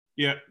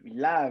Yeah. We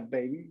live,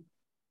 baby.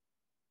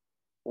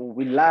 Oh,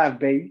 we live,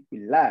 baby. We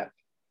live.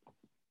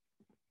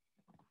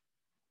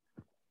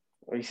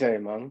 What you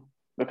saying, man?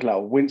 Looking like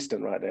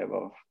Winston right there,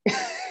 bro.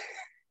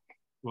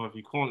 Well, if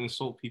you can't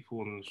insult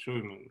people on the show,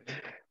 man.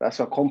 That's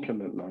a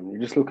compliment, man.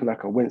 You're just looking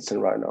like a Winston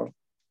right now.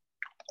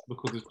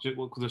 Because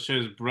the show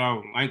is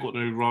brown. I ain't got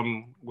no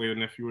runway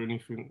nephew or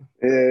anything.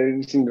 Yeah,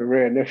 you seen the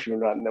rare nephew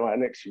right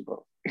next to you,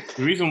 bro.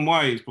 The reason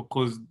why is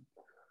because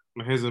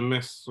my hair's a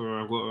mess, so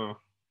I've got to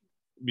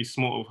be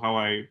smart of how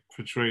I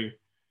portray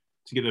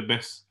to get the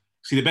best.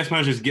 See, the best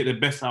managers get the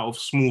best out of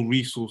small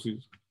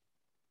resources.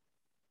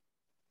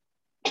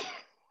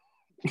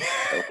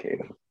 Okay.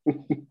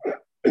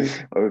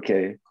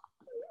 Okay.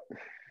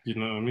 You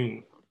know what I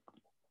mean?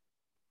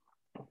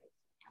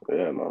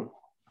 Yeah, man.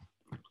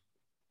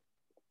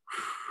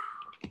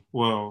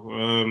 Well,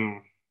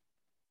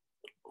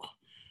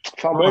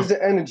 fam, where's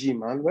the energy,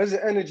 man? Where's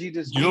the energy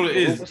this Do you know what it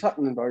is? What's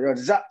happening, bro? You're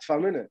zapped,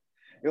 fam, innit?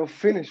 You're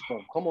finished,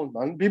 bro. Come on,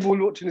 man. People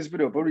watching this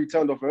video probably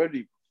turned off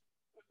already.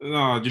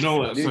 No, do you know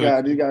what? These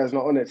guys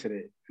not on it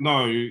today.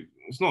 No,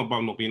 it's not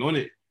about not being on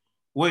it.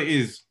 What it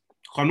is,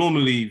 I'm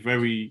normally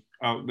very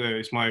out there.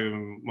 It's my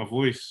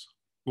voice,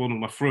 one of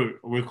my throat.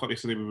 I woke up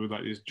yesterday with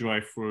like this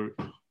dry throat.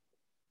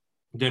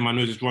 Then my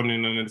nose is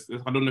running, and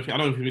I don't know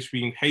if it's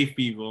being hay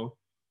fever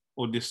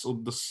or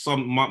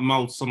the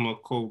mild summer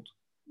cold.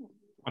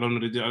 I don't know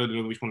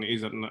which one it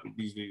is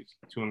these days.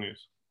 To be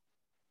honest,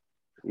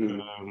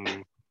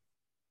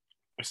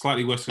 it's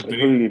slightly worse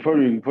today.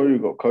 Probably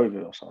got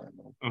COVID or something.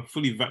 Man. I'm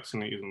fully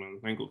vaccinated,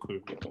 man. I ain't got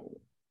COVID.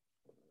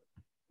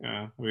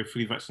 Yeah, we're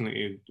fully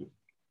vaccinated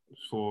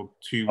for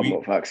 2 weeks. I'm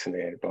not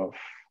vaccinated, bro.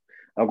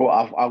 I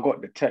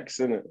got the text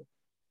in it,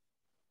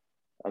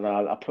 and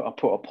I put a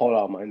poll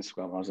out on my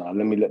Instagram. I was like,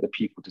 let me let the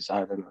people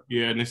decide. Innit?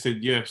 Yeah, and they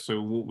said yeah.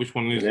 So which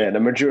one is it? Yeah,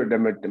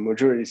 the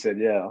majority said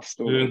yeah. I'll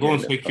still then go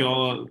and take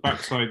your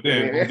backside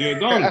there. We'll get it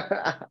done.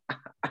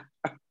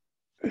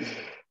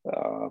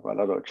 But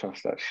I don't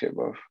trust that shit,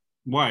 bro.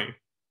 Why?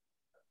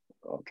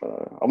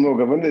 I'm not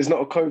gonna. It's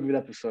not a COVID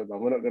episode, man.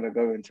 We're not gonna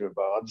go into it,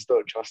 but I just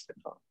don't trust it,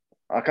 man.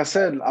 Like I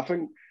said, I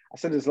think I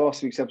said this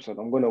last week's episode.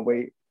 I'm gonna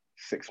wait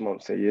 6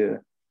 months, a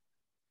year,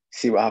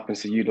 see what happens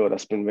to you, though.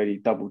 That's been really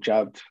double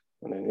jabbed,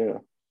 and then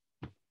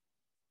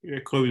yeah,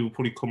 COVID will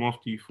probably come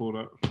after you for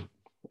that.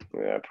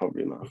 Yeah,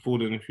 probably, man. Before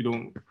then, if you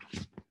don't.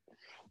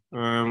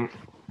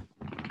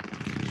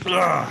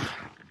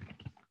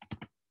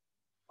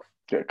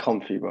 Get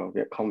comfy, bro.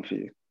 Get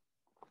comfy.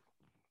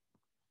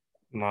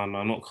 No,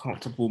 not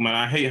comfortable, man.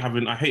 I hate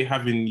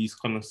having these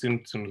kind of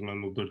symptoms,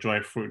 man, of the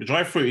dry throat. The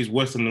dry throat is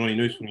worse than the runny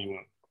nose for me,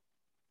 man.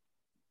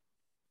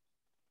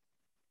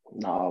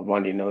 Nah,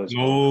 runny nose.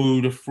 No,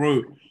 the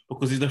throat.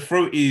 Because the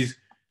throat is,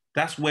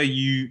 that's where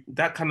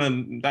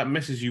that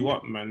messes you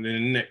up, man, in the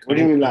neck. What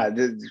do you mean, like,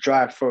 the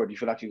dry throat? Do you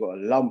feel like you got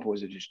a lump, or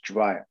is it just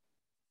dry?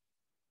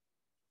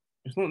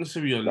 It's not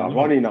necessarily a lump.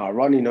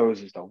 Runny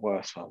nose is the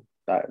worst, man.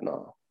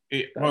 Bro,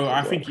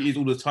 I think it is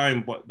all the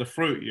time, but the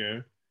throat,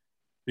 yeah,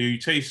 you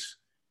taste,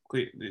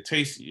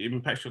 it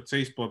impacts your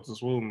taste buds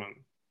as well,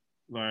 man.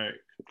 Like,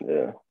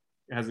 yeah,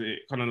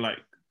 it kind of like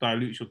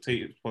dilutes your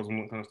taste buds and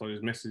what kind of stuff.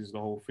 It messes the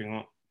whole thing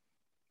up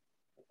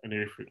and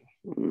everything.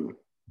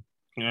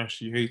 I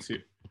actually hate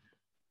it,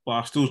 but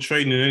I'm still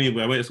training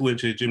anyway. I went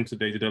to the gym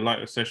today, did a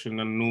lighter session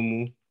than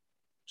normal.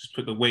 Just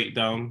put the weight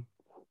down,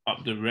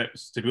 up the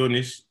reps. To be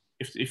honest,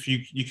 if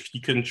you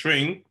can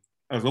train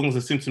as long as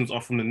the symptoms are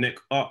from the neck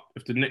up.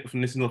 If the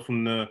symptoms are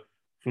from the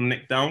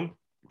neck down,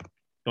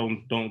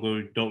 don't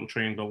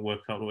train, don't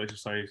work out, don't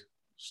exercise,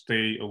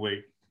 stay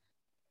away.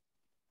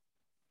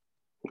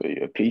 Are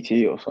you a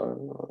PT or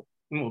something?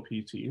 I'm not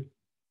a PT.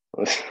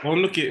 Go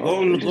and look.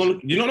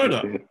 You don't know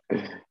that?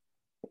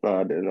 No,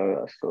 I didn't know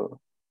that. So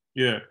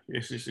yeah,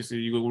 it's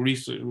you got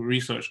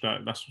research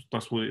that. That's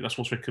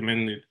what's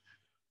recommended.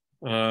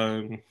 I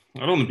don't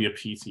want to be a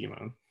PT,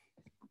 man.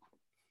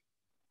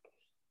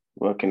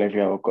 Working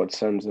every hour God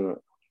sends, isn't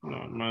it?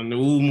 No, man.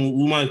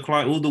 All my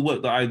client, all the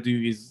work that I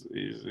do is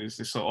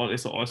it's an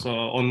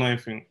online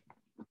thing.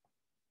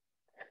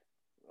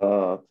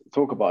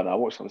 Talk about that. I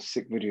watched some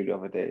sick video the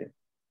other day.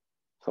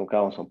 Some guy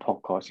on some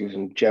podcast. He was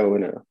in jail,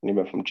 innit? And he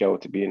went from jail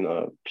to being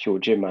a pure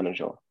gym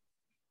manager.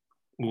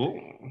 What?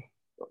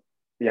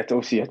 You have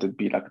to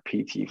be like a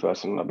PT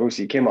first. And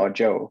obviously, he came out of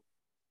jail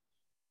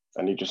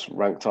and he just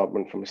ranked up,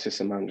 went from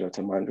assistant manager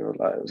to manager.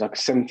 Like, it was like a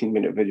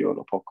 17-minute video on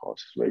a podcast.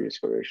 It's very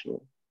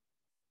inspirational.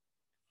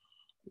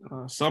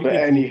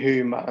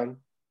 Anywho, man.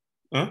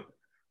 Huh?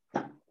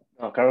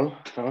 Oh, Carol?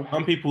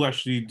 Some people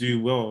actually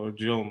do well at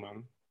jail,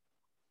 man.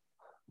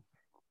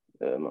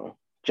 Yeah, man.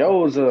 Jail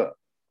was I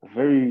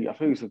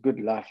think it's a good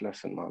life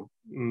lesson, man.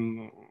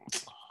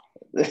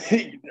 I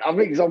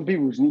think some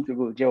people just need to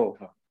go to jail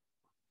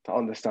to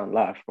understand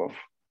life, bro.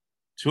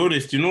 To be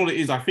honest, you know what it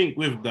is? I think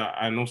with that,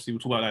 and obviously we'll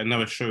talk about that in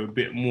another show a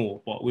bit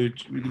more, but with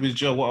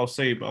jail, what I'll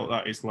say about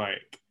that is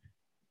like,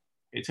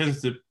 it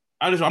tends to,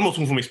 I'm not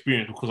talking from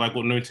experience because I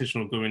got no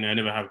intention of going there, I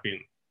never have been.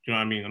 Do you know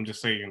what I mean? I'm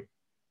just saying,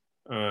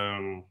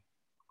 I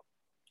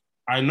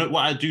know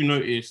what I do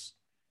notice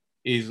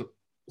is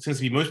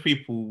essentially most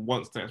people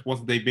once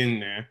they've been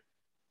there,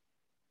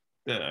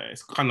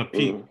 it's kind of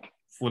peak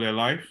for their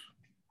life.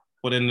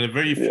 But then the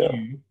very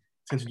few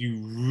tend to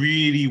do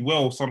really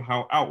well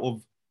somehow out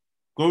of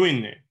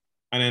going there.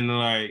 And then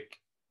like,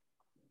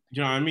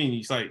 you know what I mean?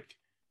 It's like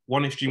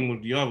one extreme or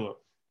the other.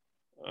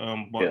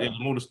 But the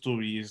moral of the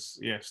story is,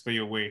 stay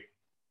away.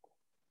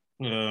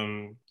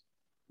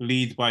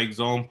 Lead by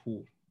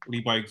example.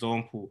 Lead by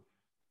example.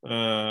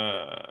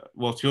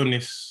 Well, to be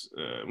honest,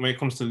 when it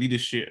comes to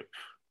leadership,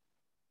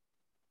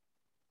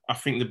 I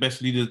think the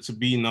best leader to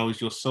be now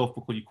is yourself,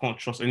 because you can't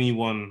trust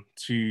anyone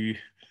to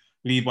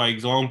lead by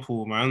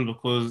example, man,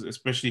 because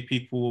especially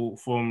people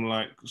from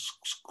like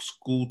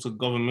school to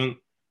government,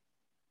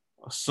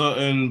 a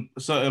certain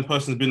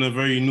person's been a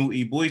very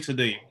naughty boy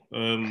today.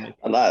 I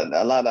like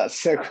that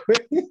segue.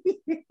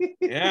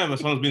 Yeah, but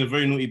someone's been a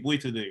very naughty boy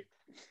today.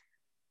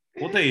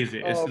 What day is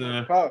it?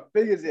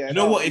 Figures, you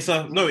know what? It's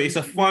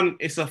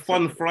a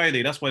fun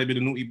Friday. That's why they've been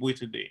a naughty boy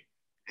today.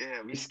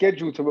 Yeah, we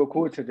scheduled to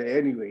record today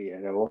anyway,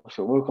 and then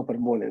also woke up in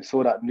the morning,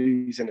 saw that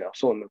news, and I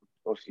saw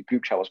obviously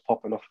group chat was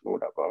popping off and all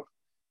that, bro.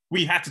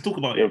 We had to talk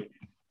about it.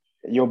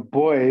 Your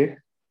boy,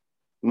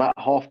 Matt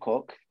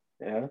Halfcock,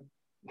 yeah.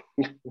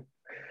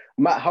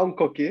 Matt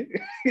Hancocky,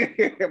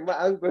 Matt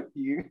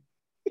Hancocky,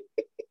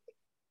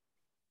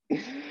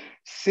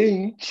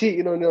 seen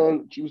cheating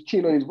on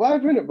his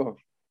wife, innit, bro?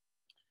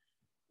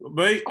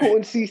 But caught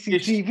on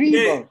CCTV,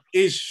 bro.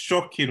 It's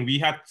shocking. We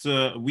had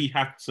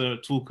to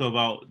talk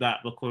about that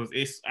because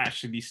it's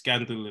actually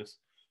scandalous.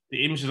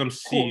 The images I'm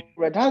seeing,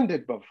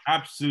 red-handed, bro.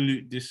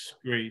 Absolute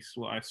disgrace.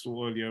 What I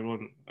saw earlier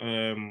on.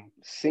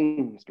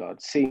 Scenes,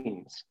 blood.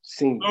 Scenes.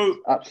 So,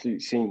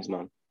 absolute scenes,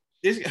 man.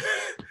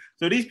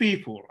 So these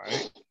people,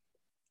 right?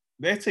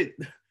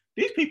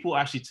 These people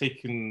are actually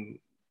taking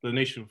the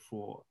nation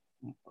for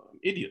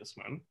idiots,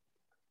 man.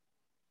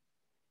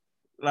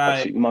 Like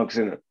absolute mugs,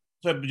 innit?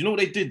 So, but you know what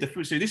they did?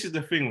 So this is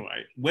the thing,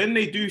 right? When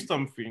they do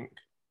something,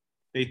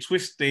 they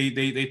twist, they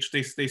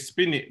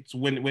spin it to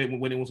when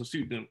it wants to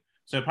suit them.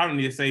 So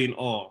apparently they're saying,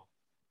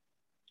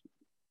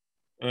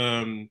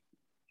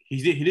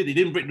 he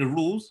didn't break the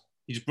rules.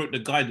 He just broke the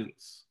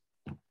guidance.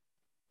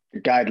 The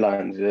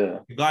guidelines, yeah.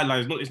 The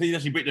guidelines. Not. It's not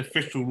actually break the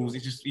official rules.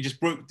 He just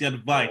broke the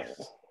advice.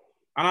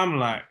 And I'm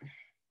like,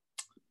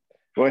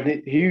 well,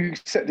 he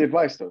set the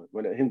advice though.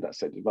 When it him that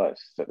set the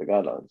advice, set the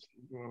guidelines.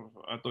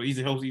 I thought he's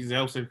a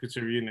health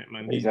secretary, in it,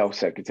 man. He's a health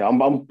secretary.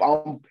 I'm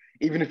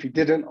even if he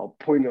didn't, I'll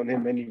point on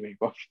him anyway,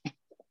 bro.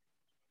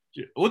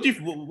 What's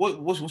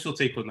your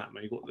take on that,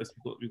 man? We got.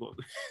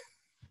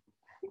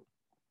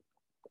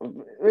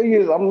 The thing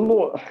is, I'm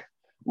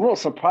not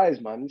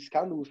surprised, man. These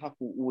scandals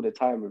happen all the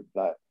time with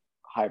like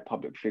high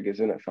public figures,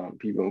 innit, fam?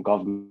 People in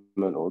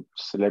government or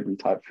celebrity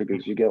type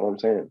figures. You get what I'm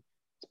saying?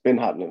 It's been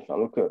happening,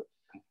 fam. Look at.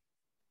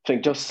 I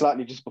think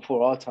just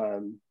before our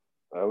time,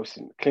 was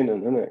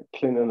Clinton, isn't it?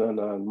 Clinton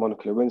and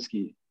Monica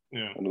Lewinsky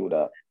and all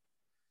that.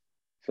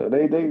 So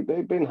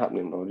they've been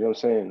happening, though. You know what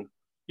I'm saying?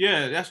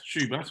 Yeah, that's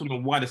true, but that's on a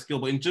wider scale.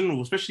 But in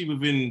general, especially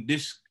within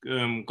this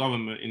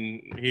government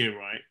in here,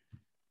 right?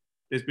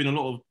 There's been a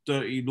lot of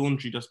dirty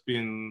laundry that's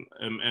been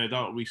aired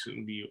out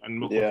recently, and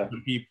not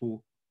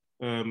people.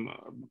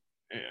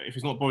 If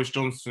it's not Boris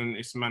Johnson,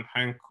 it's Man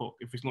Hancock.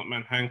 If it's not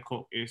Man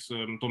Hancock, it's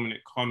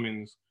Dominic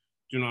Cummings.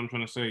 Do you know what I'm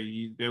trying to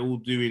say? They're all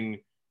doing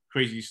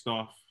crazy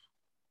stuff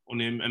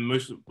on him, and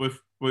both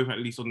at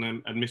least on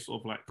them admits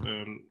of like.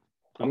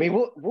 I mean,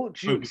 what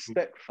do you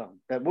expect, fam?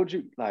 That would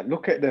you like?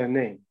 Look at their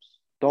names,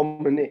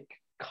 Dominic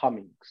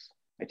Cummings.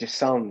 It just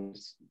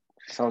sounds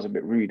a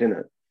bit rude,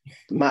 innit?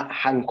 Matt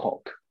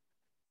Hancock.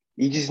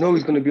 You just know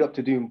he's gonna be up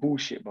to doing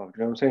bullshit, bro. You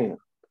know what I'm saying?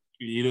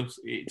 To be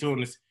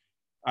honest,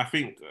 I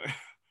think.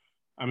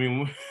 I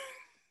mean,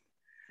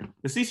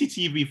 the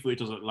CCTV footage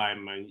doesn't lie,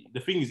 man. The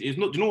thing is, it's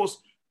not. Do you know what's?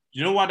 Do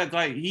you know why that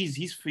guy?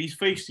 He's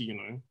facey, you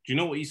know. Do you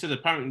know what he said?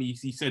 Apparently,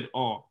 he said,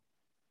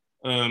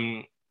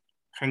 can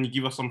you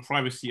give us some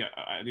privacy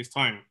at this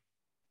time?"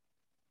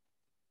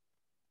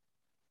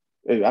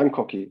 Hey,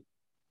 Hancocky.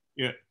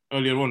 Yeah,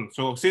 earlier on.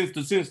 So since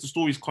the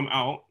story's come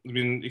out,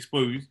 been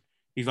exposed,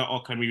 he's like,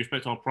 "Can we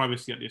respect our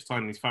privacy at this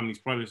time? His family's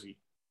privacy."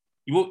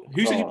 Who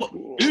says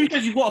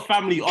you got a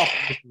family off,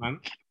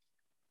 man?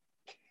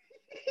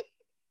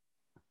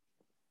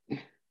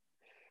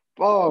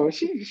 Oh,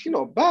 she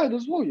not bad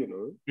as well, you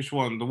know. Which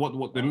one? The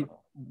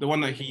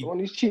one that he. The one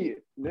he's cheating.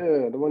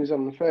 Yeah, the one he's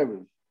having an affair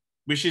with.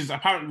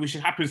 Which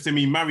happens to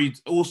be married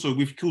also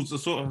with kills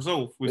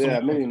herself. With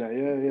a millionaire.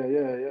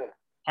 Yeah.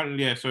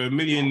 Apparently, yeah. So a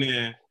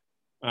millionaire.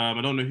 I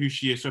don't know who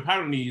she is. So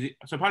apparently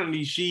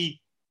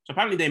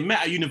they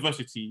met at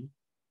university,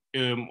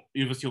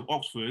 University of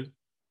Oxford.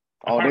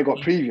 They got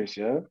previous,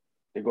 yeah.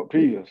 They got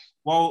previous.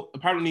 Well,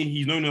 apparently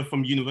he's known her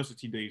from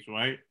university days,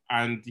 right?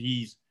 And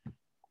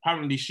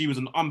apparently she was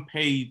an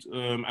unpaid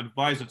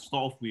advisor to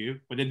start off with,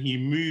 but then he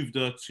moved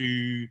her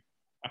to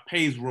a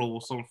pays role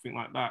or something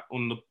like that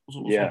on the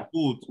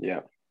board.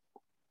 Yeah,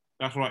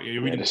 that's right. Yeah,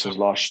 you're reading. This was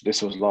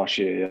last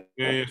year.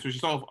 Yeah. So she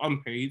started off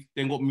unpaid,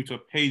 then got moved to a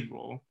paid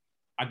role.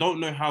 I don't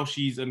know how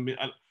she's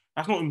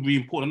that's not really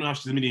important. I don't know how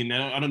she's a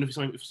millionaire. I don't know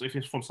if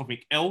it's from something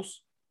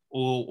else.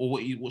 or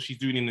what she's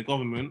doing in the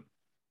government.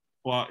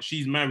 But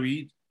she's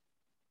married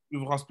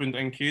with a husband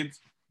and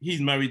kids.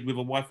 He's married with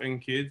a wife and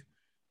kids.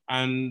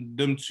 And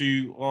them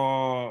two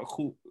are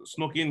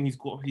snogging. He's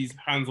got his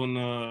hands on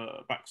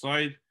the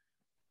backside,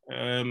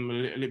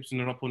 lipsing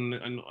her up on,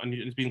 and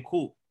it's been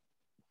caught.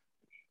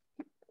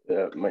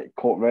 Yeah, mate,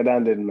 caught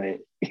red-handed,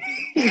 mate.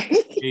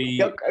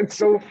 He, It's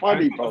so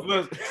funny,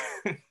 bro.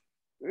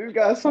 This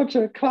guy's such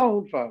a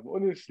clown, fam.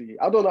 Honestly,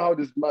 I don't know how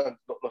this man's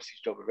not lost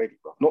his job already,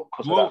 bro. Not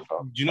because of that,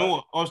 fam. Do you know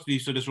what? Honestly,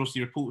 so there's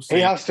obviously reports saying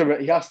he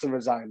has to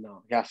resign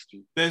now. He has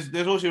to.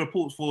 There's also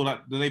reports for like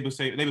the Labour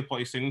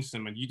Party saying,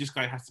 listen, man, this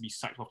guy has to be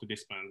sacked after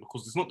this, man,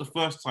 because it's not the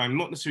first time,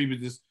 not necessarily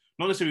with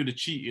the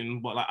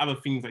cheating, but like other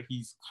things that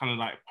he's kind of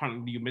like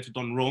apparently meant to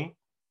done wrong.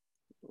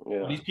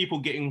 Yeah. These people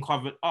getting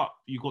covered up.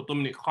 You got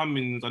Dominic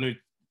Cummings. I know,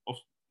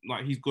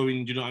 like he's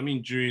going. Do you know what I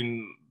mean?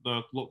 During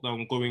the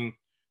lockdown, going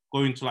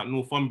to like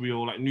Northumbria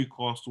or like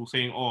Newcastle,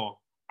 saying, "Oh,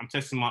 I'm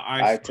testing my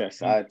eyes." I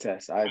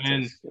test.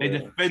 And they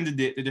defended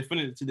it. They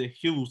defended it to the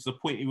hills, to the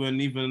point when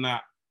even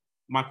that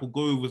Michael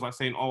Gove was like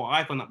saying, "Oh,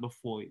 I've done that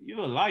before."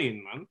 You're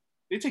lying, man.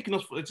 They're taking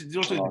us.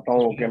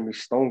 Don't get me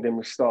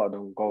started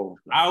on Gove.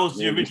 I was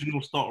the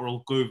original starter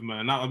of Gove,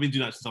 man. I've been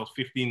doing that since I was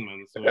 15,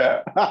 man. So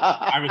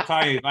I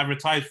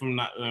retired from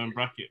that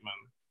bracket,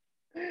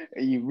 man.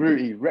 He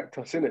wrecked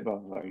us in it,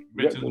 man. Like,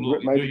 wrecked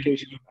my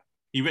education.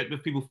 He wrecked the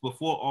people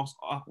before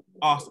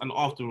us and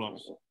after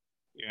us.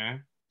 Yeah.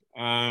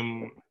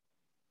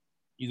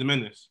 He's a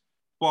menace.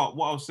 But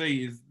what I'll say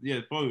is,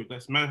 yeah, bro,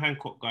 that's Man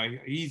Hancock guy.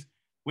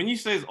 When he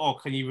says, "Oh,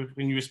 can you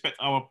respect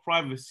our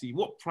privacy?"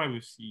 What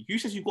privacy? Who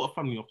says you've got a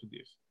family after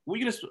this? How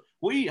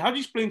do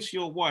you explain to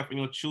your wife and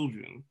your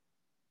children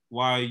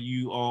why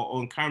you are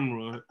on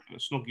camera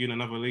snogging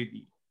another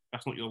lady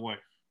that's not your wife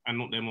and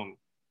not their mom?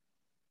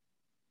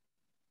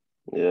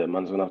 Yeah,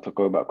 man's gonna have to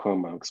go back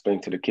home and explain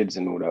to the kids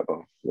and all that,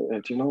 bro. Yeah,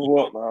 do you know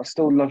what, man? I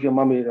still love your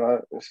mummy,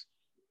 right?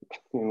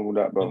 And all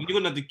that, bro. You're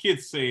gonna have the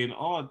kids saying,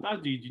 "Oh,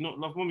 daddy, do you not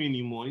love mommy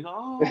anymore?" He's like,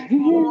 "Oh,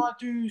 no,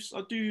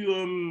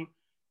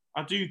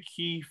 I do,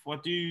 Keith. I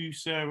do,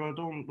 Sarah.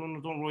 Don't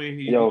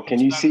worry." Yo, can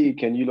you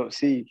not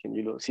see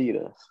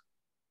this?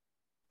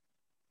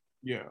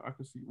 Yeah, I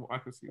can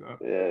see that.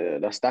 Yeah,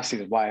 that's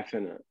his wife,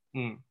 innit?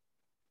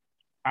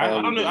 I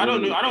don't know. I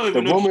don't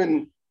even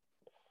know.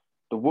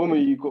 The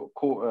woman you got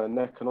caught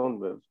necking on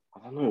with,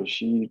 I don't know.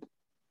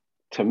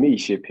 To me,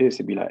 she appears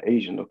to be like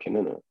Asian looking,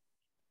 innit?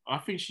 I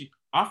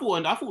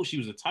thought she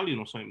was Italian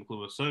or something because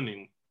of her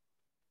surname.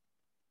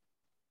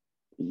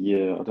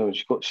 Yeah, I don't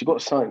know. She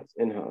got science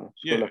in her.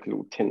 She's got like a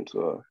little tint to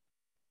her.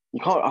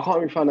 I can't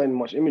really find any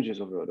much images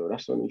of her though.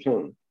 That's the only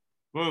thing.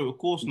 Bro, of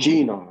course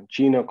not.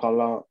 Gina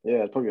Carla.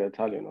 Yeah, it's probably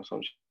Italian or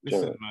something.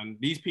 Listen, man,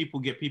 these people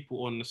get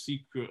people on the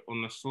secret,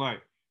 on the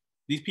slide.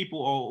 These people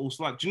are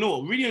also like, do you know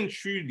what? Really and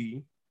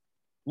truly,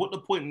 what the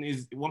point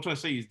is, what I'm trying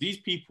to say is these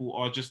people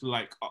are just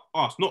like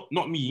us, not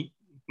me.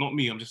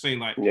 I'm just saying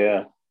like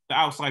the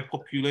outside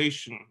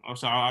population. I'm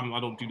sorry, I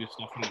don't do this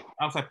stuff.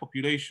 Outside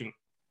population.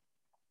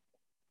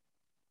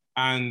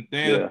 And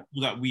they're the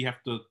people that we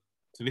have to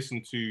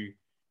listen to,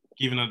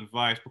 giving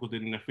advice because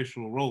they're in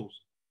official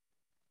roles.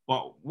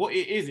 But what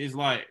it is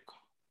like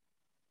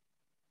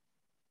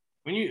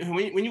when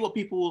you got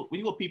people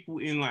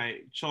in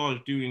like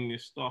charge doing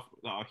this stuff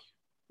that are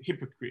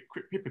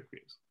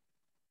hypocrites.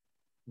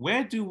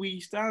 Where do we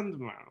stand,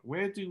 man?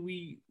 Where do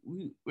we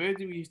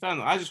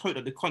stand? I just hope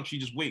that the country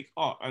just wakes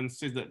up and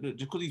says that just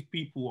because these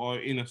people are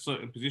in a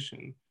certain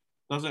position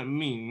doesn't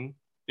mean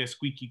they're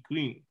squeaky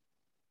clean.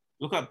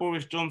 Look at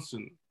Boris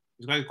Johnson.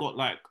 This guy's got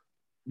like,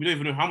 we don't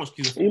even know how much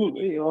kids.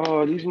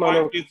 These men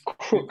are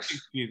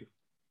crooks.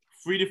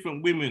 3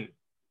 different women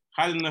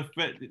had an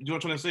effect. Do you know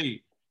what I'm trying to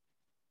say?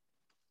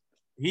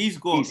 He's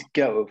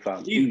ghetto,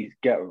 fam. He's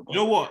ghetto. You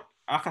know what?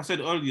 Like I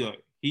said earlier,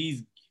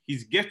 he's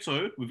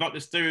ghetto without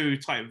the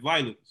stereotype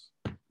violence.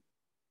 Do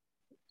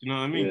you know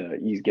what I mean? Yeah,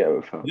 he's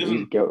ghetto, fam.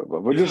 He's ghetto,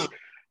 bro.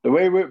 The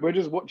way we're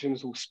just watching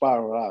this all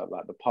spiral out,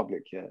 like the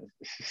public,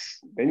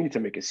 they need to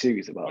make a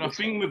series about it. The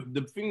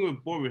thing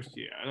with Boris,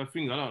 I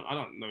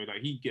don't know.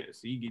 Like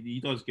he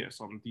does get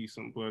some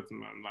decent words,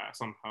 man. Like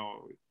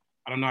somehow,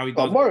 I don't know how he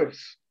does. But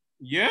Boris,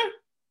 yeah,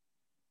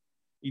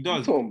 he does. What are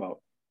you talking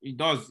about? He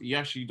does. He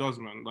actually does,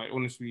 man. Like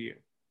honestly,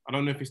 I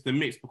don't know if it's the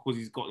mix because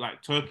he's got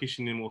like Turkish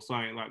in him or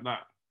something like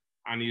that,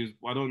 and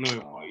I don't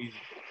know.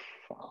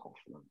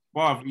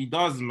 But he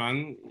does,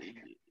 man.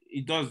 He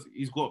does.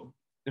 He's got.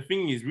 The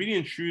thing is, really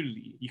and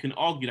truly, you can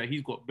argue that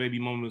he's got baby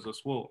mamas as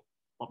well.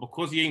 But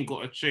because he ain't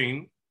got a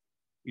chain,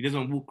 he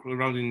doesn't walk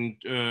around in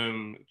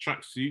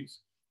tracksuits,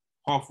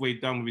 halfway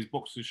down with his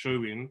boxers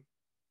showing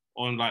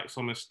on like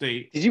some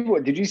estate.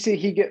 Did you see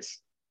he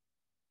gets?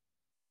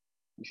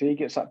 You say he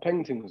gets like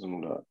paintings and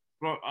all that.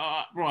 Bro,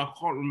 I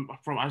can't remember.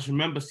 I just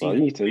remember seeing. You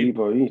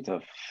need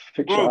to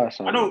fix your eyes.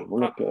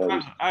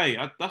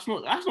 That's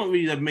not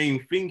really the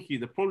main thing here.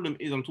 The problem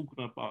is I'm talking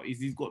about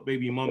is he's got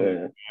baby mama.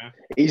 Yeah.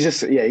 He's a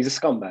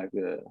scumbag.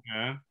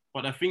 Yeah.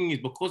 But the thing is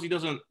because he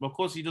doesn't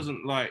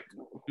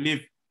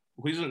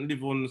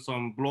live on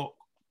some block.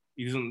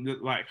 He's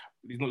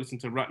not listening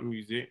to rap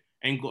music.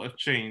 Ain't got a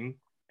chain.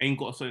 ain't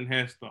got a certain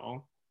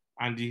hairstyle,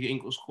 and he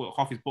ain't got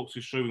half his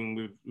boxes showing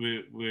with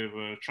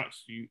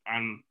tracksuit,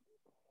 and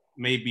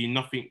maybe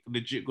nothing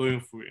legit going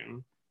for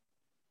him,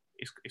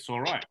 it's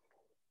all right.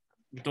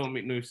 It don't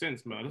make no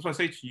sense, man. That's what I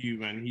say to you,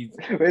 man.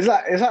 Is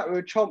that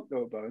with Trump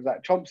though, bro? Is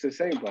that Trump's the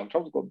same, bro?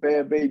 Trump's got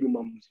bare baby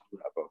mums,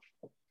 bro.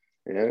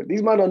 Yeah,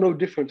 these men are no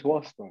different to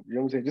us, bro. You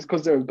know what I'm saying? Just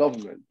because they're in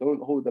government, don't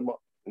hold them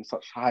up in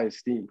such high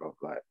esteem, bro.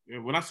 Like, yeah,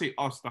 when I say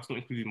us, that's not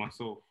including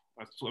myself.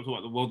 I'm talking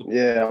about the world.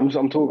 Yeah, I'm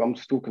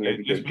just talking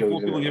everyday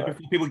Joes.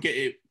 Before people get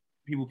it,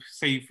 people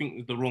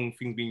think the wrong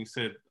thing being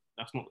said.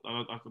 That's not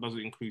that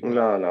doesn't include.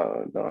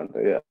 No.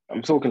 Yeah,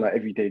 I'm talking like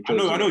everyday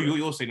Joes. I know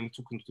you're saying I'm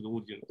talking to the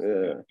audience.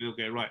 Yeah, they'll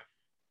get it right.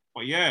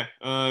 But yeah,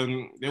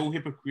 they're all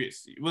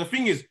hypocrites. Well, the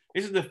thing is,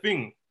 this is the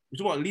thing. We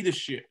talk about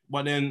leadership,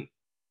 but then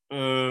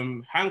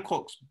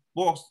Hancock's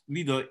boss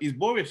leader is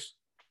Boris,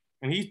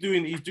 and he's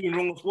doing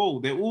wrong as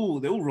well. They're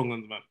all wrong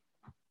on the man.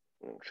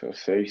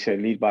 So you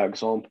said lead by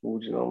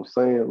example. You know what I'm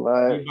saying?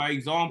 Like, lead by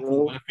example. You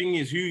know? But the thing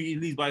is, who he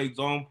leads by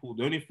example.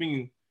 The only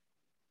thing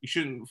you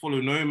shouldn't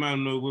follow no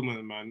man, no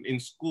woman, man. In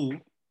school,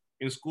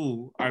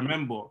 I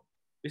remember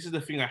this is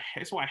the thing.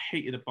 That's what I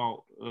hated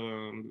about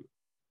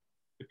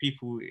the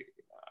people.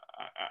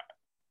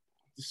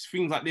 Just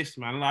things like this,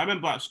 man. Like, I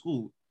remember at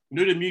school, you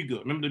know the Muga.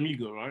 Remember the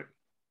Muga, right?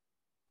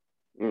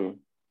 Mm.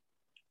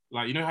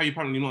 Like, you know how you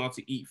apparently not allowed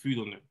to eat food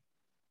on it.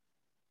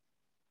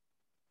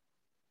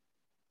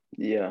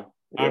 Yeah.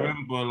 I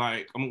remember,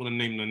 like, I'm not gonna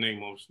name the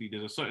name. Obviously,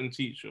 there's a certain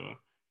teacher,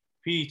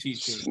 PE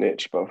teacher.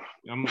 Snitch, bro.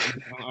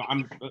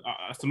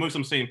 That's the most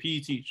I'm saying.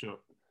 PE teacher.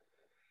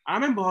 I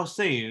remember her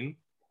saying.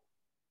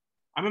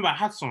 I remember I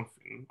had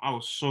something. I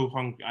was so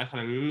hungry. I had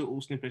a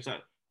little snippet. It's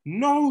like,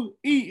 no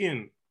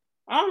eating.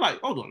 And I'm like,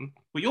 hold on,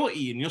 but you're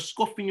eating. You're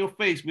scoffing your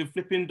face with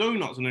flipping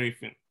donuts and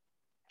everything.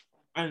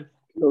 And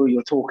I know what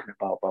you're talking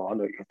about, bro. I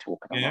know what you're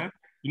talking about.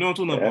 You know what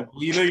I'm talking about.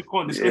 You know you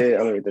can't discuss. Yeah,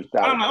 I know that.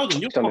 I'm like, hold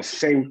on, you're the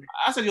same.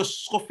 I said you're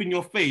scoffing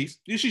your face.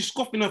 She's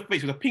scoffing her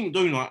face with a pink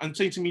donut and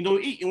saying to me, no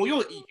eating. Well,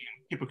 you're eating,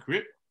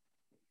 hypocrite.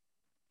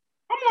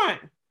 I'm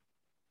like,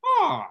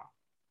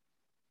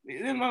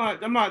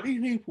 I'm like,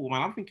 these people,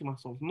 man. I'm thinking to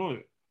myself, no.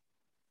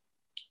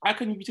 How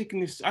can you be taking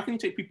this? How can you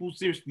take people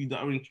seriously that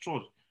are in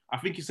charge? I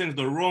think it sends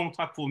the wrong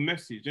type of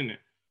message, innit?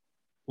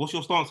 What's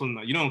your stance on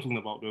that? You know what I'm talking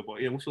about, though. But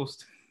yeah, what's your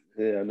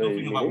I know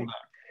you mean.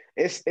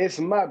 It's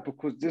mad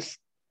because this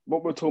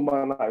what we're talking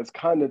about now is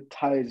kind of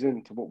ties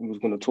into what we was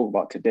going to talk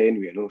about today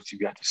anyway. And obviously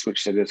we had to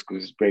switch to this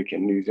because it's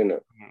breaking news, isn't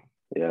it?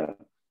 Mm-hmm. Yeah.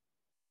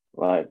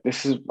 Like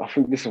I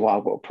think this is why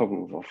I've got a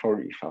problem with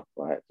authority, fam.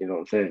 Like, you know what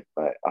I'm saying?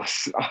 Like,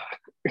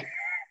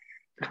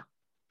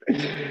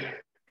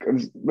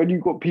 because when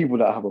you've got people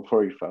that have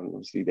authority, fam,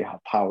 obviously they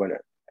have power in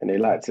it, and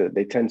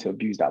they tend to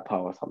abuse that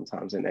power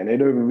sometimes, and they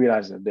don't even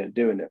realize that they're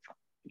doing it. Fam.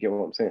 You get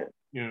what I'm saying?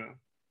 Yeah.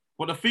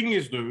 But the thing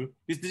is, though,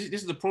 this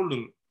is the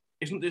problem.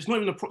 It's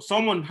not even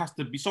someone has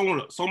to be someone.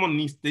 There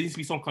needs to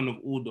be some kind of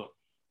order.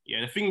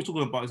 Yeah. The thing we're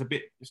talking about is a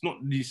bit. It's not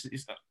this.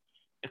 It's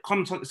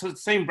the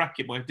same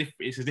bracket, but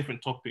it's a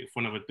different topic for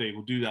another day.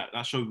 We'll do that.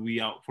 That show will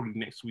be out probably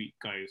next week,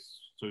 guys.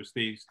 So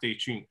stay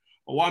tuned.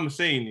 But what I'm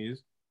saying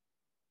is,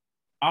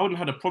 I wouldn't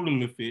have had a problem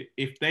with it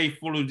if they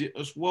followed it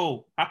as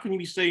well. How can you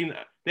be saying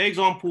that? Their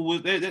example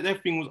was their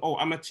thing was, oh,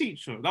 I'm a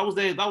teacher. That was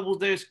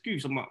their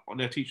excuse. I'm like, oh,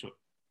 they're a teacher.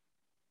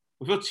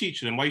 If you're a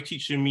teacher, then why are you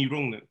teaching me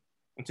wrong then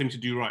and telling me to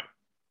do right?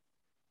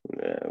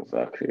 Yeah,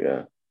 exactly.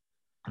 Yeah.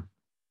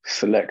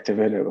 Selective,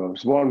 innit?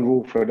 It's one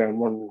rule for them,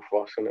 one rule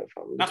for us, innit?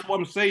 That's what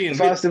I'm saying.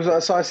 That's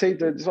what I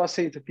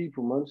say to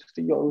people, man. Just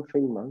do your own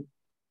thing, man.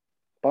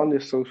 Ban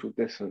this social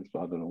distance,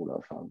 blood, and all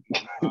that, fam.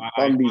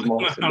 Ban these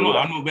masks. I'm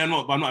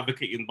not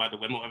advocating, by the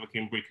way. I'm not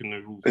advocating breaking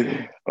the rules.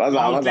 I'm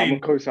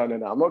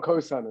not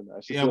co-signing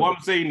that. Yeah, what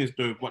I'm saying is,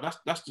 though, but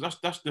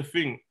that's the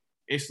thing.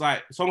 It's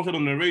like someone said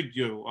on the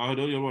radio, I heard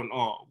earlier on,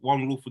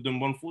 one rule for them,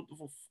 one rule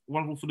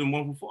for them,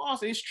 one rule for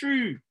us. It's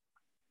true.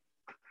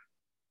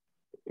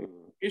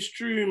 It's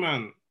true,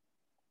 man.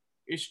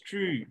 It's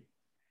true.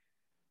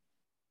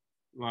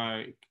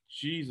 Like,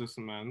 Jesus,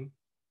 man.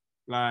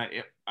 Like,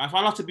 if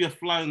I like to be a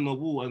fly on the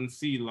wall and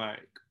see,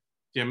 like,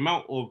 the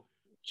amount of...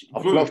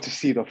 I'd love to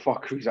see the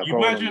fuckeries that go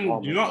on.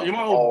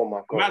 Oh,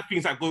 my God. Mad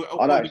things that go...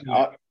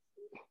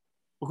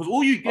 because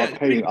all you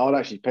get... I would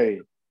actually pay.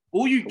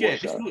 All you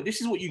get...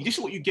 This is what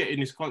you get in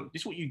this country.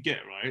 This is what you get,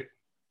 right?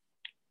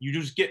 You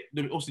just get,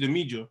 obviously, the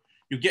media.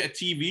 You get a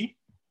TV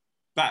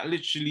that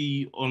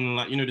literally on,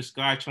 like, you know, the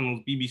Sky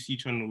channels, BBC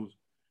channels,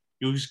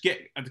 you'll just get,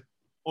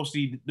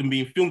 obviously, them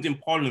being filmed in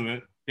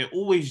Parliament. They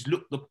always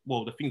look they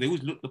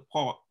always look the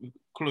part with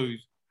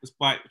clothes,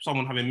 despite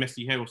someone having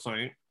messy hair or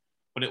something.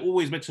 But they're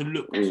always meant to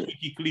look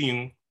squeaky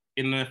clean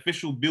in an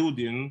official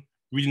building,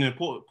 reading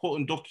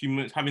important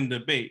documents, having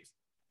debates.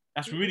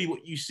 That's really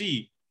what you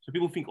see. So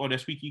people think, oh, they're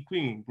squeaky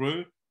clean,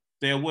 bro.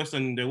 They're worse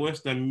than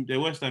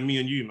me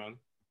and you, man.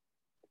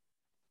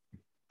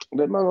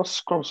 The man are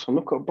scrubs.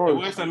 Look at bro. They're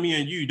worse than me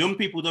and you. Them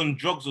people done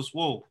drugs as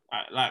well.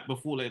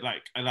 Before at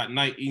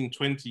 19,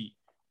 20.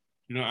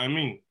 You know what I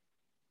mean?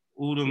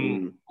 All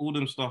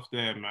them stuff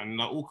there, man.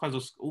 Like all kinds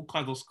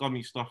of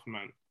scummy stuff,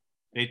 man.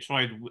 They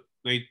tried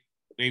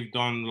they've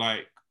done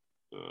like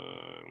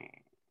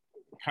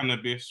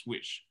cannabis,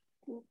 which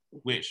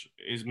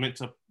is meant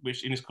to,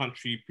 which in this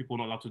country people are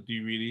not allowed to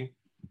do really.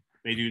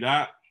 They do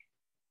that.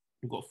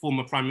 We've got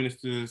former prime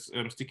ministers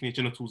sticking their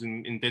genitals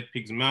in dead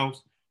pigs'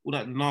 mouths. All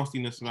that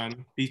nastiness,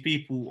 man. These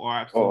people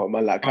are absolutely. Oh,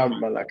 man, like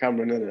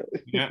Cameron, innit?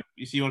 Yeah,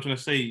 you see what I'm trying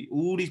to say?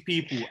 All these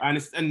people, and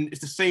it's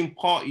the same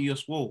party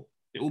as well.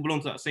 They all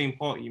belong to that same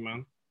party,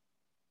 man.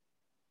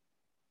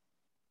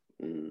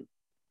 Mm.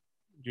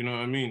 Do you know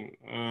what I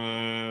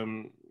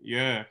mean?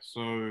 Yeah.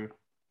 So.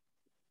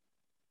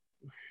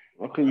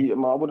 Okay,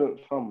 man, I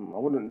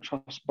wouldn't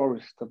trust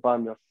Boris to buy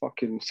me a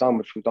fucking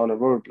sandwich from down the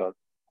road, blood.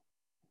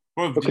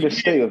 Bro, Look at the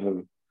state of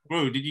him.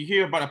 Bro, did you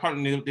hear about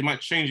apparently they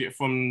might change it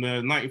from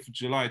the 9th of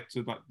July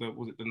to like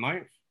was it the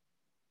 9th?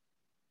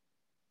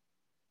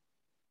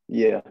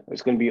 Yeah,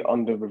 it's gonna be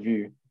under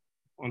review.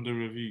 Under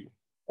review.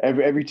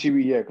 Every 2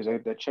 weeks, yeah, because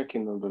they're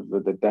checking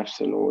the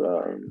deaths and all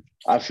that.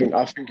 I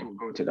think it will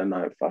go to the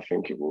 9th. I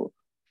think it will.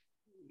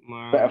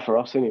 Man. Better for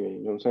us anyway.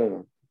 You know what I'm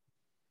saying?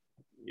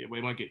 Yeah, but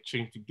it might get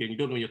changed again. You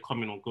don't know where you're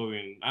coming or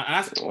going. And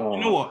that's you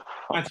know what?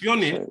 And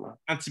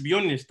to be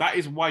honest, that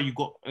is why you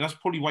got. And that's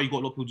probably why you got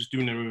a lot of people just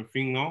doing their own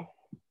thing now,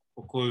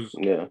 because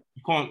you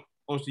can't.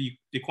 Obviously,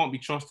 they can't be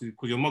trusted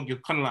because you're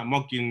kind of like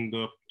mugging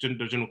the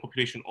general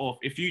population off.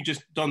 If you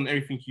just done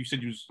everything you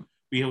said you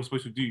were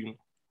supposed to do,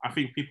 I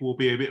think people will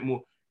be a bit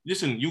more.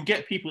 Listen, you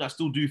get people that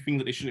still do things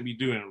that they shouldn't be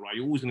doing, right?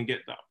 You're always gonna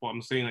get that. But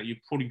I'm saying that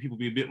people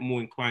be a bit more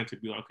inclined to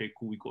be like, okay,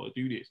 cool, we got to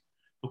do this,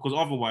 because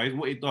otherwise,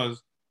 what it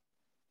does,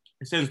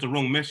 it sends the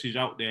wrong message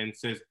out there and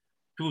says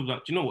people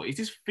like, do you know what? Is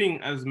this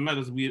thing as mad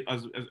as we you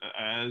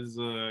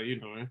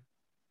know?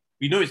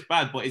 We know it's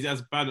bad, but is it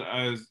as bad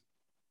as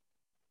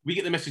we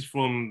get the message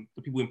from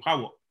the people in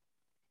power?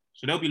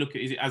 So they'll be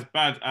looking, is it as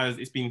bad as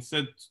it's being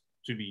said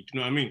to be? Do you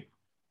know what I mean?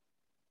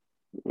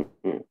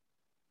 Mm-hmm.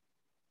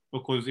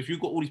 Because if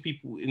you've got all these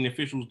people in the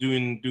officials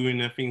doing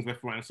their things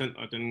left, right, and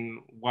centre,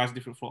 then why is it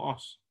different for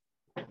us?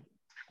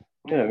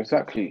 Yeah,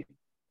 exactly.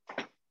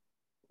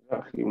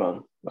 Exactly,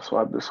 man. That's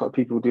why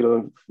people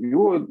do.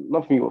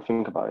 Love me. What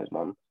think about it,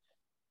 man.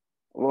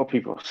 A lot of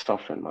people are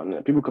suffering,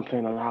 man. People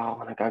complain like, "Oh,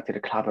 when I go to the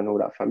club and all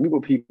that." Fam, you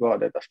got people out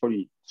there that's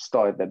probably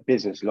started their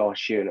business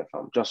last year,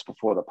 fam, just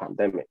before the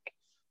pandemic,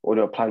 or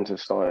they were planning to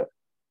start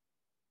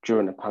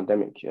during the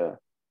pandemic. Yeah,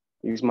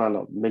 these men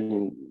are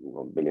millions,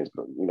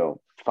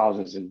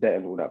 thousands in debt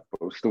and all that,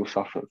 but still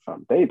suffering,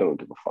 fam. They don't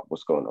give a fuck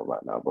what's going on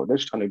right now, bro. They're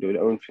just trying to do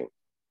their own thing.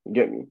 You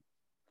get me?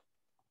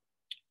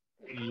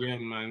 Yeah,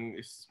 man.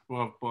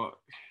 But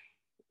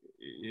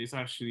it's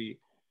actually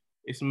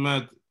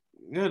mad.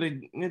 Yeah,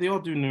 they are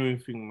doing their own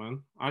thing,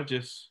 man. I'm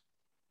just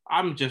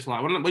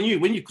like when you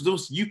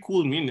because you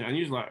called me in there and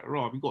you was like,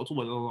 Rob, you got to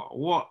talk about it. I was like,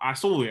 what? I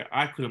saw it.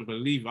 I couldn't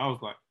believe it. I was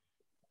like,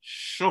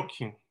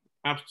 shocking,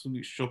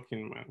 absolute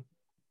shocking, man.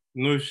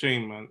 No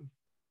shame, man.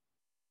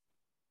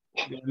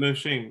 No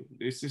shame.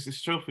 It's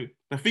shocking.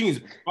 The thing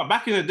is, but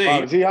back in the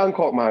day, see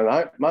Hancock, man.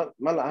 Man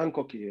like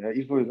Hancock, yeah,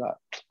 he's probably like,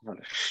 man,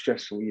 a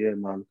stressful year,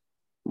 man.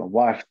 My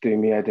wife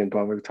doing me head in,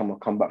 bro. Every time I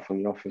come back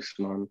from the office,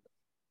 man.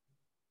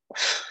 I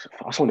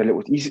just want I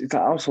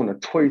just want a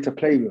toy to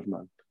play with,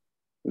 man.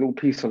 A little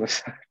piece on the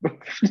side.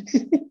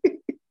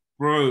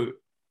 bro.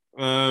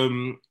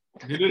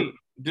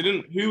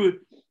 Didn't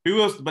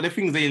who else? But the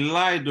thing is, they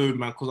lied though,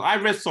 man. Because I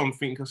read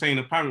something saying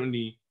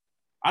apparently,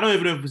 I don't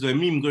even know if it's a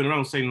meme going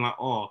around saying like,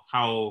 oh,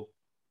 how,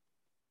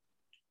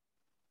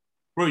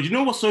 bro. You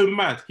know what's so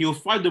mad?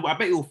 I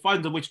bet he'll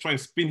find a way to try and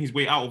spin his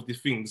way out of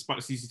this thing,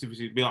 despite the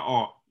CCTV. Be like,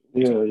 oh,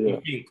 yeah.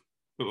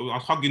 I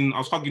was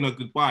hugging her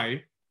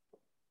goodbye,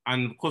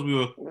 and because we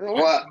were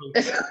what?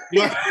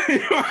 you know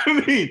what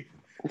I mean?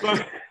 So,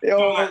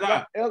 like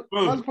that.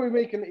 Man's probably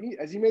making.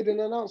 Has he made an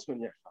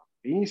announcement yet?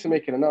 He needs to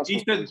make an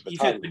announcement.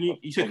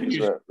 He said,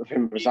 with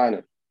him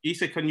resigning. He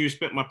said, "Can you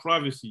respect my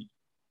privacy?"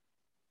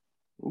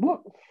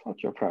 What?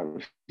 Fuck your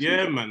privacy.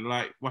 Yeah, man.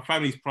 Like my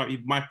family's privacy.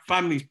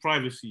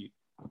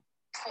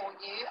 For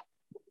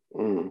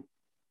you.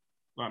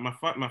 Like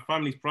my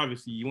family's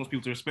privacy. He wants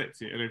people to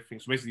respect it and everything.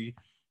 So basically,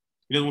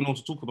 he doesn't want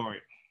to talk about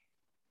it.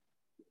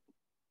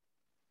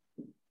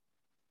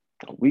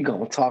 We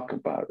gonna talk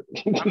about it.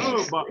 I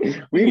know, but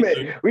we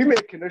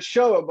making a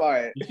show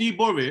about it.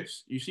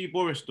 You see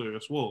Boris though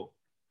as well.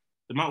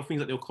 The amount of things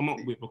that they'll come up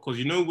with, because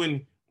you know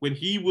when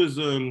he was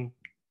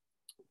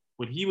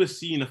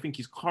seeing, I think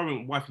his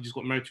current wife, he just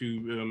got married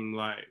to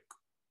like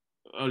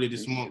earlier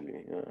this month,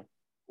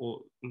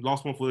 or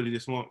last month or early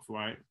this month,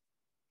 right?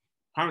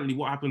 Apparently,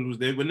 what happened was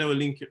when they were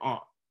linking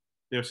up,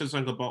 they were saying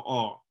something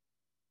about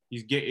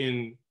he's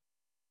getting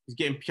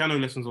piano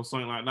lessons or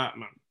something like that,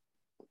 man.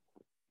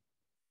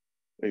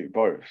 Hey,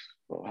 Boris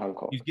or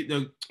Hancock?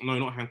 No,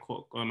 not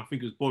Hancock. I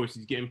think it was Boris.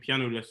 He's getting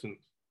piano lessons.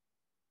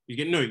 He's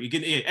getting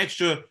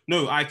extra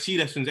IT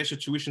lessons, extra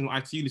tuition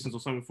IT lessons or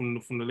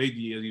something from the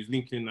lady as he was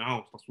linking in the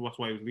house. That's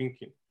why he was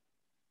linking.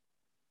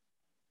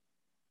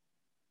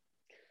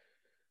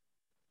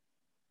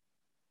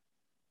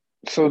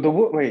 So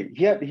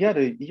he had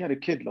a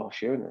kid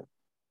last year,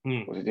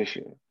 innit? Was it this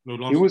year? No,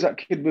 last Who was that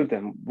kid with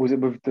them? Was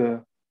it with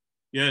the?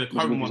 Yeah, the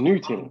current his one. new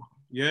team.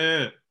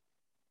 Yeah.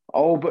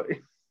 Oh, but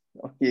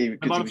yeah, And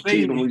because he was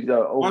cheating on his what I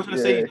was old. gonna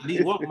say Yeah.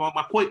 is that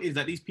my point is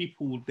that these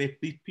people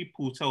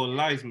tell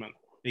lies, man.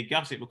 They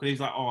gas it because he's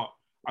like, oh,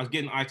 I was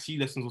getting IT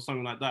lessons or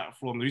something like that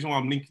from the reason why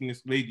I'm linking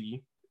this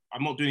lady.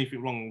 I'm not doing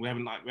anything wrong. We're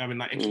having like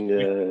extra.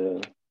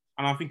 Yeah.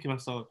 And I'm thinking to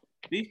myself,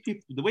 these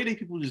people, the way they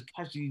people just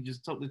casually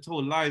just tell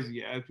lies,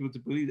 yeah, and people to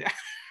believe it.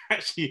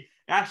 actually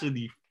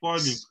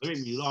funny. They make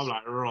me laugh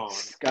like raw.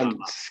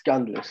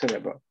 Scandalous, isn't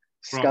it, bro? Bro,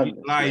 these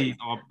Scandalous. lies Man.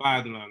 are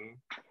bad, man.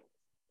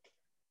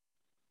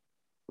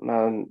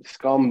 Man,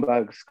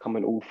 scumbags come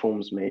in all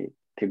forms, mate.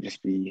 Could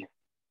just be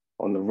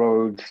on the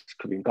road,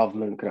 could be in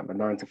government, could have a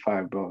 9 to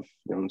 5, bro. You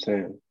know what I'm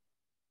saying?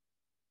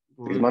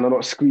 These men are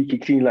not squeaky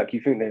clean like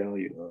you think they are,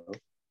 you know.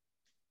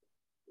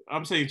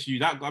 I'm saying to you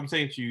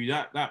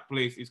that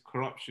place is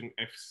corruption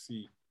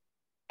FC.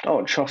 I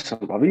don't trust him,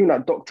 bro. Even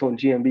that doctor on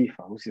GMB,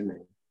 fam, what's his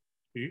name?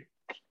 Who?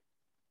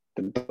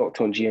 The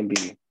doctor on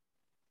GMB.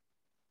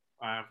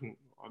 I don't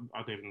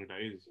even know who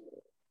that is.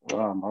 I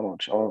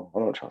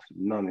don't trust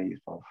none of these,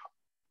 bro.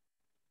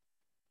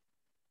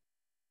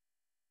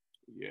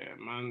 Yeah,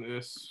 man,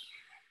 it's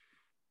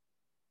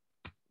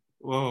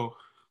well.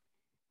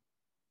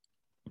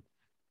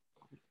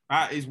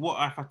 That is what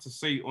I've had to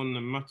say on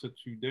the matter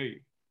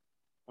today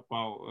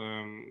about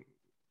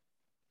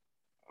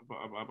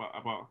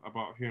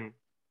him.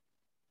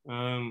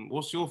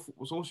 What's your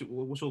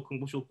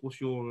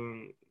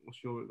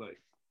like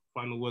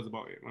final words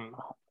about it,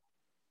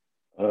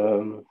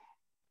 man?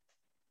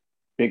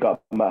 Big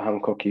up Matt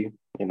Hancocky,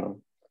 you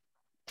know,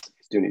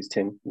 he's doing his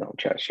thing. No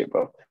chat shit,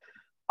 bro.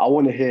 I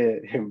want to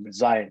hear him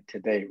resign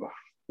today, bro.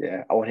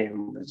 Yeah, I want to hear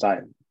him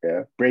resign.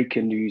 Yeah,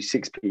 breaking news,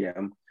 6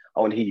 p.m. I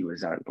want to hear you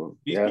resign, bro.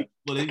 Get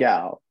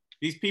out.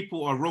 These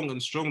people are wrong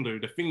and strong, though.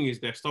 The thing is,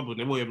 they're stubborn.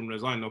 They won't even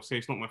resign. They'll say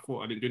it's not my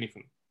fault. I didn't do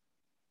anything.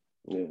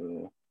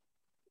 Yeah.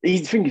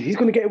 He's going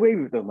to get away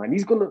with it, though, man.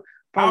 He's going to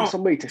find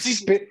some way to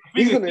spit.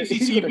 He's going to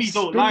spin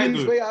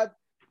his way out.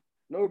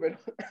 No, man,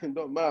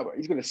 don't matter, bro.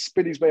 He's going to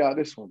spin his way out of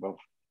this one, bro.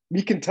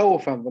 You can tell,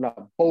 fam, when that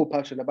bowl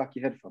patch in the back of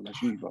your head, fam,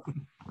 that's you, bro.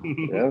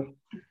 Yeah?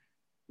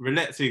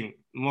 Roulette thing.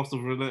 Master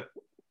of roulette.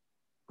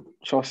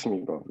 Trust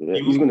me, bro. Yeah,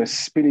 he's going to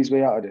spin his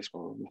way out of this,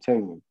 bro. I'm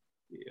telling you.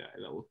 Yeah,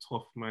 that was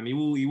tough, man. He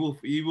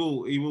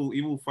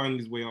will find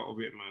his way out of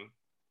it, man.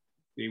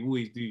 They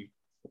always do.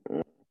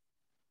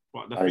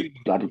 But the thing,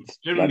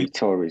 bloody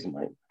Tories,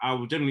 mate. I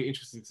was generally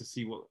interested to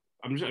see what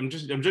I'm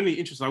generally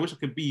interested. I wish I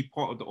could be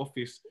part of the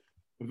office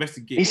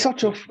investigating. He's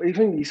such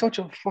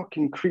a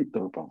fucking creep,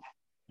 though, bro.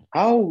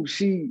 How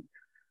she?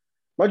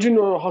 Imagine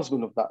you're a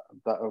husband of that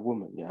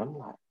woman. Yeah, I'm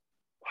like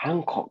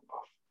Hancock, bro.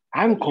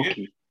 Hancocky.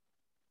 Yeah.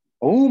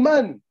 Oh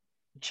man,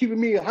 cheating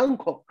me a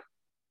Hancock.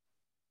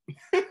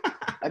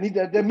 And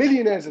they're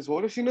millionaires as well.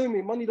 Don't you know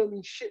me? Money don't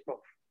mean shit,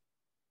 bro.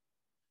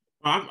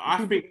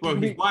 I think, bro,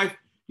 his wife.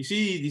 You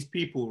see these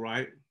people,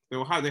 right?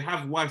 They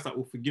have wives that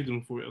will forgive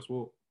them for it as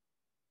well.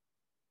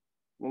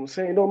 I'm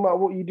saying, no matter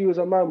what you do as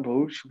a man,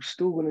 bro, she's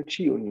still gonna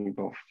cheat on you,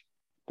 bro.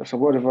 That's a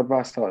word of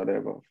advice out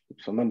there, bro.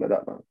 So remember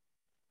that, man.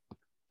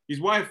 His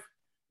wife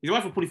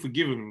will probably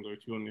forgive him, though.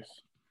 To be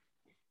honest.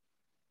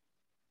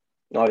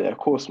 Oh yeah, of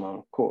course, man.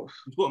 Of course.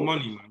 You've got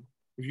money, man.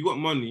 If you got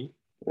money,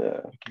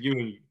 yeah,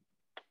 forgiving you.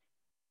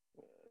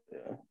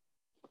 Yeah.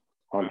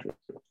 100.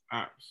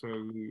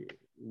 Absolute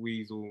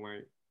weasel,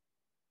 mate.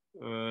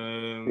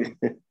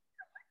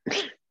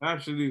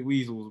 Absolute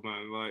weasels,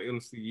 man. Like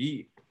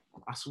honestly,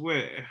 I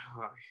swear,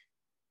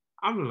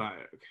 I'm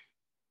like,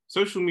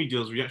 social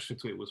media's reaction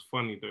to it was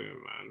funny though,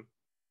 man.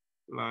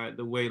 Like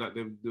the way, like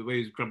the way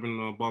he's grabbing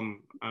a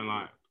bum and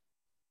like,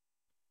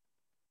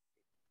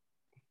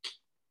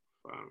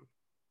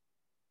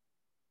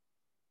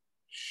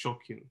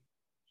 shocking.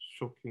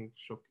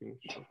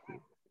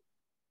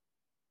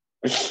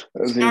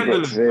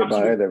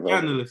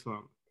 Scandalous,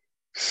 man.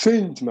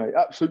 Scenes, mate.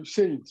 Absolute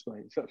scenes,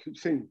 mate. It's absolute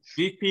scenes.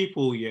 These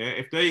people, yeah,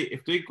 if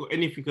they got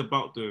anything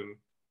about them,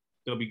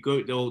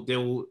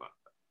 they'll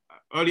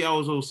early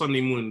hours of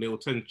Sunday morning, they will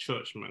attend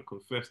church, man,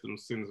 confess them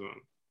sins,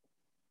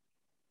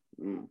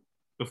 man.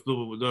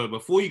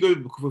 Before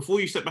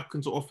you step back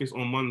into office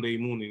on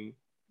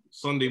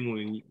Sunday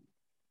morning,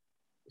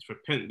 it's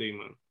repent day,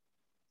 man.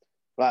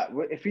 Like,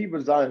 if he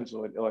resigns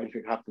or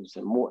anything happens,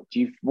 then what do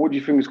you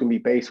think is going to be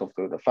based off,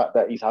 though? The fact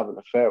that he's having an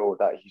affair, or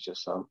that he's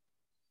just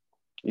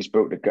he's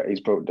broke the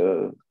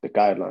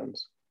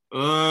guidelines?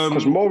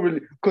 Because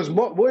morally,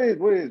 what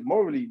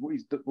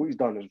he's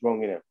done is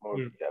wrong, innit?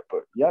 Morally, yeah.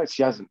 But yeah,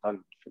 she hasn't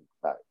done anything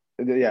like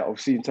that. Yeah,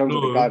 obviously in terms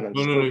of the guidelines,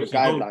 the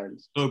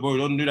guidelines. No, bro,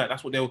 don't do that.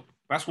 That's what they. No.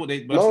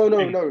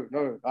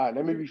 All right,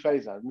 let me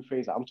rephrase that.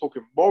 I'm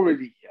talking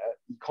morally. Yeah,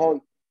 he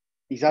can't.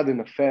 He's had an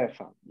affair,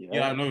 fam.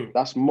 Yeah, I know.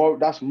 That's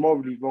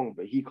morally wrong,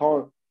 but he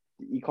can't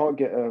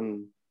get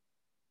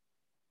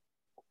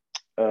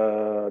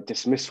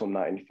dismissed from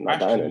that, anything like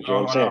that. Do you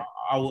know what I'm saying?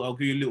 I'll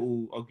give you a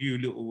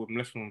little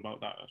lesson about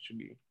that,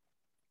 actually.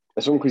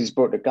 That's only because he's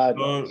brought the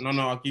guidelines. No.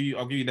 I'll give you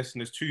a lesson.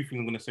 There's two things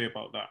I'm gonna say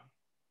about that.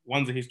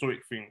 One's a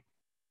historic thing.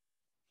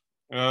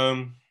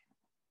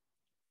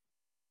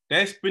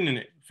 They're spinning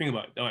it. Think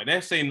about it.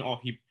 They're saying,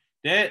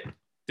 they're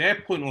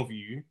their point of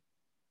view,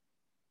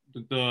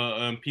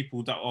 the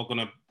people that are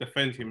gonna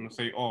defend him and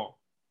say, "Oh,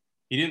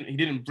 he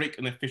didn't break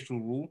an official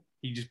rule.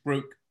 He just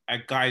broke a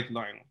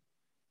guideline."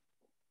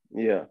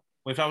 Yeah.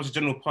 But if that was the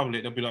general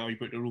public, they'll be like, "Oh, you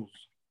broke the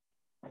rules."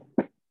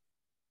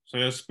 So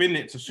they'll spin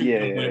it to suit Yeah,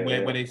 them yeah,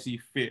 where yeah. they see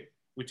fit,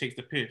 which takes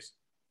the piss.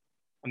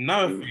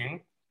 Another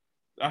thing,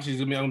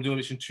 actually, I'm doing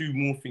this in two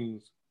more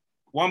things.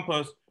 One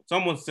person,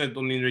 someone said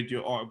on the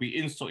radio, "Oh, it'd be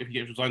insult if he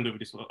gets resigned over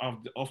this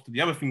after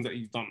the other things that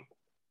he's done."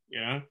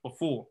 Yeah,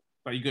 before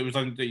that you get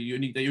resigned, that you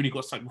only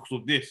got sacked because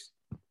of this.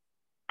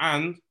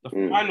 And the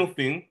final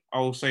thing I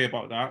will say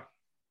about that,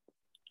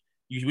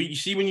 you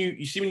see when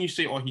you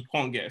say, "Oh, he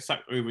can't get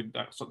sacked over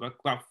that," so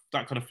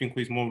that kind of thing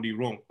is morally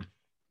wrong.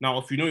 Now,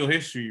 if you know your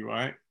history,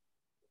 right,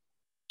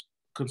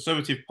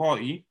 Conservative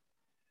Party,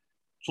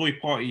 Tory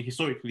Party,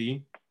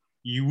 historically,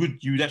 you would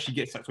actually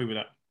get sacked over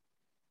that.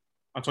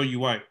 I'll tell you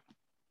why.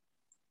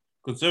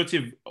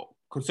 Conservative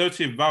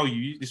conservative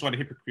values. This is why the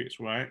hypocrites,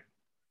 right?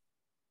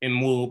 In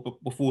more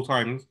before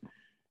times,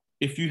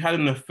 if you had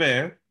an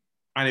affair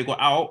and it got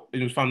out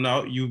and it was found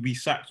out, you'd be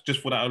sacked just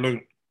for that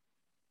alone.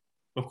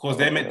 Because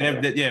yeah,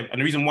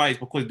 and the reason why is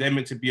because they're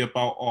meant to be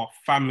about our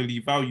family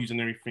values and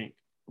everything,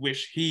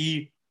 which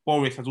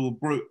Boris has all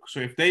broke. So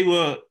if they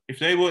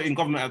were in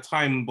government at a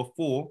time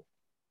before,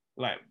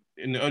 like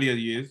in the earlier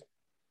years,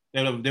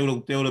 they would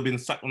have been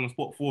sacked on the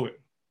spot for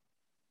it.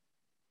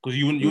 Because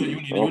you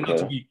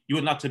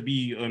wouldn't have to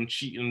be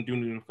cheating and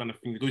doing this kind of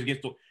thing. It goes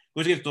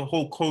against the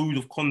whole code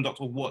of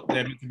conduct of what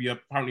they're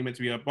apparently meant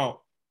to be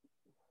about.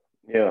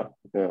 Yeah,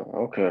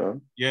 okay.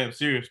 Yeah, I'm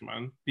serious,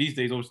 man. These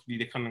days, obviously,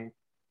 they're kind of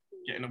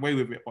getting away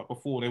with it, but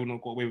before they wouldn't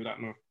have got away with that,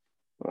 no.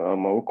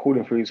 We're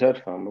calling for his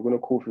head, fam. We're gonna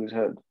call for his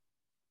head.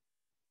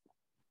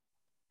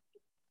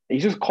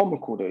 He's just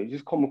comical though. He's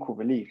just comical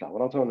relief. Like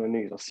when I turn on the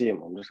news, I see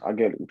him. I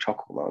get a little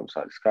chuckle, man. I'm just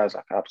like, this guy's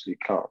like an absolute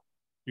clown.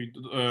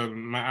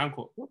 Matt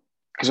Hancock.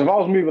 Because if I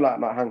was moving like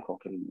Matt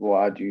Hancock and what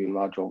I do in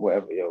my job,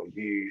 whatever,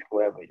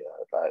 whatever,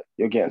 like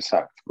you're getting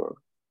sacked, bro.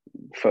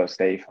 First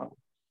day, fam.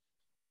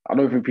 I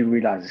don't think people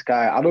realize this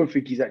guy. I don't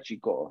think he's actually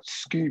got a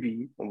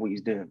Scooby on what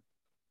he's doing.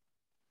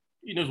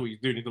 He knows what he's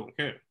doing. He don't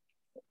care.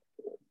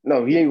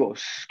 No, he ain't got a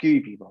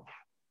Scooby, bro.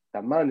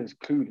 That man is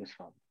clueless,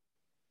 fam.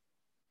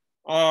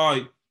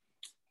 Oh,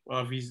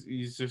 well, he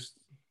just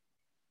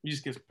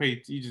gets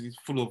paid. He's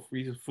full of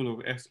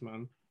S,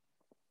 man.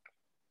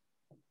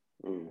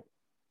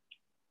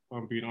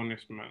 I'm being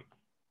honest, man.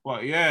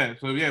 But yeah,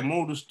 so yeah,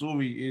 more of the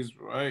story is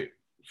right.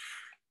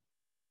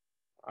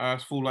 I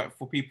feel like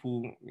for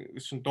people,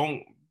 listen,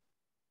 don't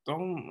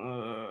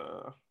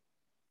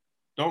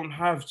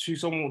have two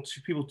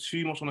people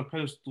too much on a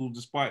pedestal,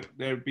 despite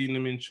there being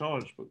them in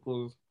charge,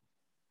 because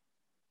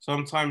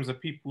sometimes the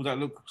people that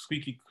look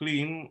squeaky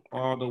clean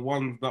are the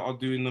ones that are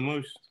doing the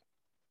most.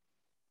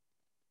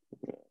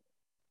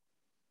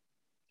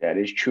 That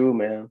is true,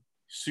 man.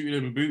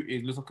 Suited and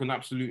booted, looks like an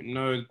absolute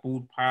nerd,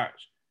 bald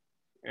patch.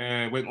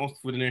 Went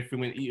Oxford and everything,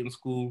 went Eton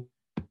school.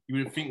 You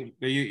would think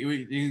that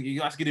you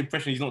got to get the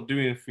impression he's not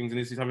doing things and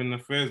he's having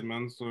affairs,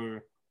 man. So,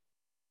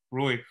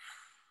 Roy,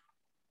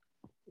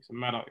 it's a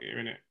mad out here,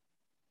 isn't it?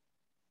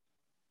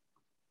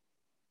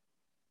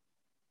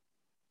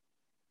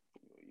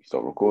 You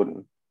stop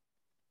recording.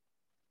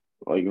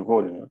 Are you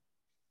recording?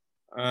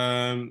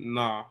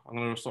 Nah, I'm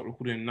gonna stop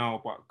recording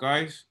now. But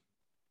guys,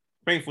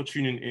 thanks for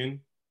tuning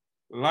in.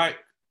 Like,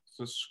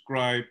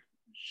 subscribe,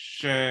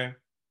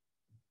 share,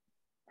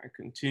 and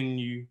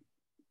continue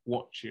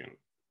watching.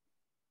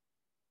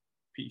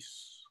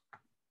 Peace.